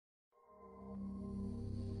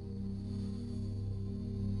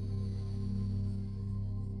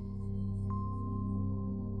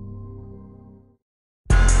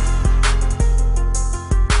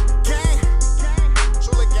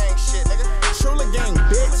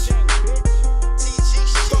bitch.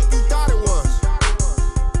 Fuck you thought it was.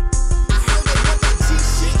 I heard they want that G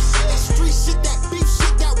shit, that street shit, that beef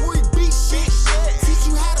shit, that worry beef shit. Teach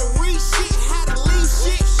you how to read shit, how to leave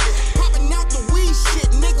shit. Popping out the weed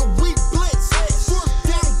shit, nigga, we blitz. Fourth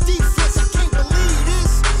down defense, I can't believe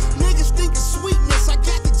this. Niggas think it's sweetness, I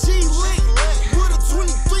got the G lit. With a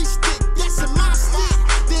 23 stick, that's in my stick.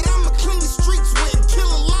 That I'ma clean the streets with and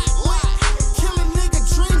kill a lot. Kill a nigga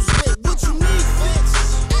dreams with. What you need, bitch?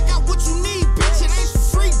 I got what you need, bitch. It ain't for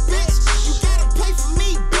free, bitch. You gotta pay for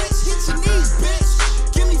me, bitch. Hit your knees, bitch.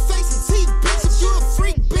 Give me face and teeth, bitch. If you a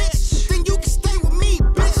freak, bitch, then you can stay with me,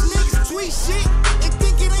 bitch. Niggas tweet shit and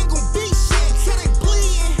think it ain't gon' be shit till they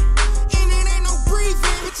bleeding, and it ain't no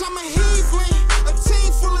breathing. Bitch, I'm a heathen, a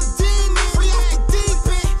team full of demons. We off the deep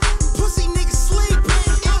end, pussy niggas sleeping,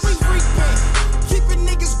 and we reaping, keeping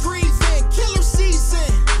niggas grieving. Killer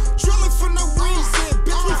season, drilling for no reason.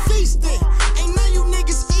 Bitch, we feasting. Ain't none you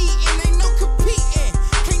niggas eating, ain't no competing.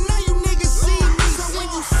 Can't none you niggas see me. So when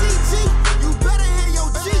you see G, you better have your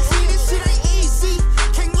GT. This shit ain't easy.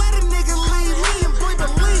 Can't let a nigga leave me, and boy,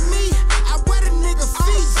 believe me, I wet a nigga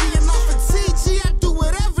Fiji. And off of TG, I do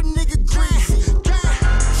whatever nigga greasy. Gang,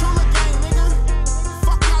 Trula gang, nigga.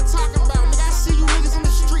 Fuck y'all talking about, nigga. I see you niggas in the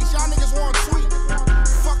streets, y'all niggas wanna tweet.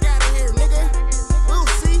 Fuck out of here, nigga. We'll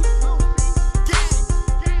see. Gang.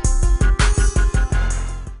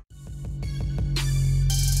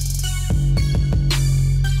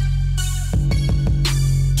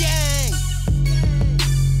 Gang.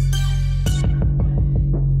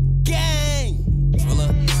 Gang. You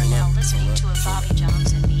are now listening to a Bobby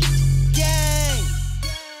Johnson beat. Gang.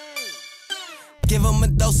 Give him a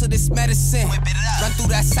dose of this medicine. Run through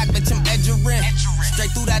that sack, bitch, I'm Eddro.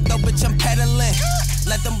 Straight through that dope, bitch, I'm peddling.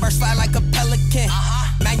 Let them birds fly like a pelican.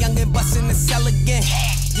 Man, youngin' bustin' the cell again.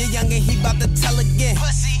 Yeah, youngin', he bout to tell again.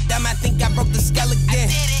 Damn, I think I broke the skeleton.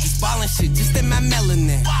 Just ballin' shit, just in my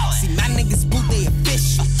melanin. See, my niggas boot, they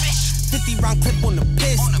official. 50 round clip on the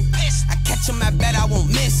pistol. I catch him, I bet I won't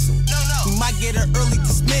miss him. You might get an early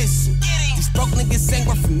dismissal. These broke niggas ain't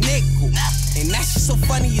worth a nickel. And that shit so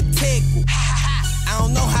funny, you tickle. I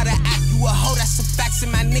don't know how to act, you a hoe, that's a fact,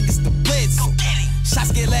 and my niggas the blitz.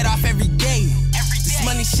 Shots get let off every day. This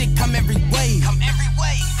money shit come every way.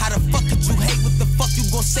 How the fuck could you hate? What the fuck you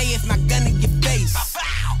gon' say if my gun in your face?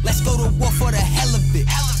 Let's go to war for the hell of it.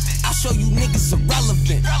 I'll show you niggas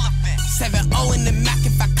irrelevant. 7-0 in the Mac,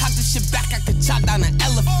 if I caught this shit back, I could chop down an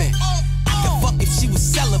elephant. I could fuck if she was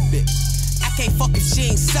celibate. I can't fuck if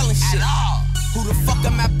she ain't selling shit. Who the fuck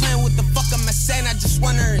am I playing? What the fuck am I saying? I just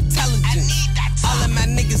want her intelligence. All of my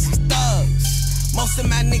niggas is thugs. Most of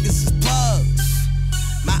my niggas is plugs.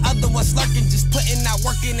 My other ones lurking, just putting out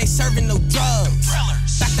work and they serving no drugs.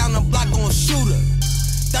 Back down the block gon' shoot her.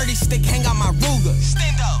 30 stick hang out my Ruger.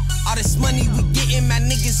 All this money we getting, my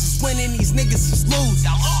niggas is winning, these niggas is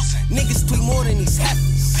losing. Niggas tweet more than these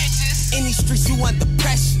heifers. In these streets you under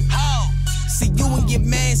pressure. See you and your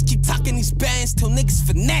mans keep talking these bands till niggas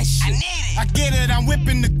finesse you. I get it, I'm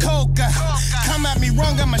whipping the coca. Come at me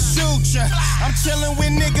wrong, I'ma shoot ya. I'm chillin'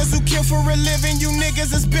 with niggas who kill for a living. You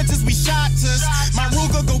niggas is bitches, we shotters. My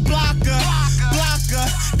Ruger go blocker,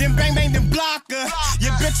 then bang bang, then blocker.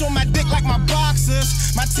 Your bitch on my dick like my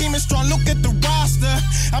boxers. My team is strong, look at the roster.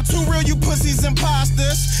 I'm too real, you pussies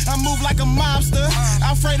imposters. I move like a mobster,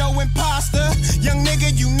 Alfredo imposter. Young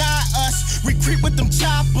nigga, you not us. We creep with them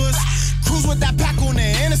choppers. Cruise with that pack on the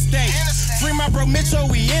interstate. Free my bro Mitchell,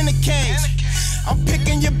 we in the cage. I'm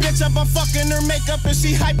picking your bitch up, I'm fucking her makeup and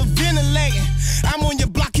she hyperventilating. I'm on your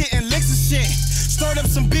block hitting licks and shit. Stirred up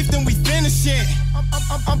some beef, then we finish it.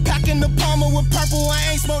 I'm packing the Palmer with purple,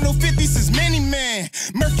 I ain't smoked no 50 since many men.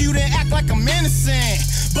 Murk you then act like I'm innocent.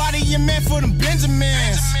 Body your man for them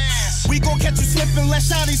Benjamins. We gon' catch you slipping, let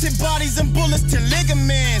shawties hit bodies and bullets to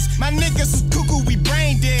ligaments. My niggas is cuckoo, we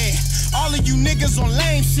brain dead. All of you niggas on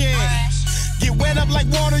lame shit. Get wet up like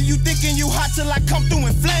water, you thinking you hot till I come through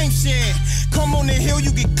and flame shit. Come on the hill,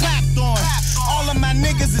 you get clapped on. All of my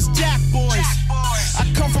niggas is jack boys. I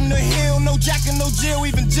come from the hill, no jack and no Jill,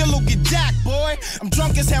 even Jill will get jacked, boy. I'm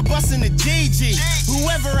drunk as hell, bustin' the GG.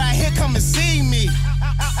 Whoever I hit, come and see me.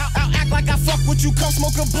 I'll act like I fuck with you, come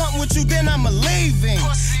smoke a blunt with you, then I'm leaving.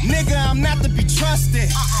 Nigga, I'm not to be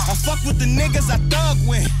trusted. I fuck with the niggas I thug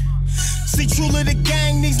with. See, truly the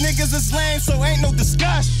gang, these niggas is lame, so ain't no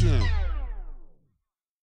discussion.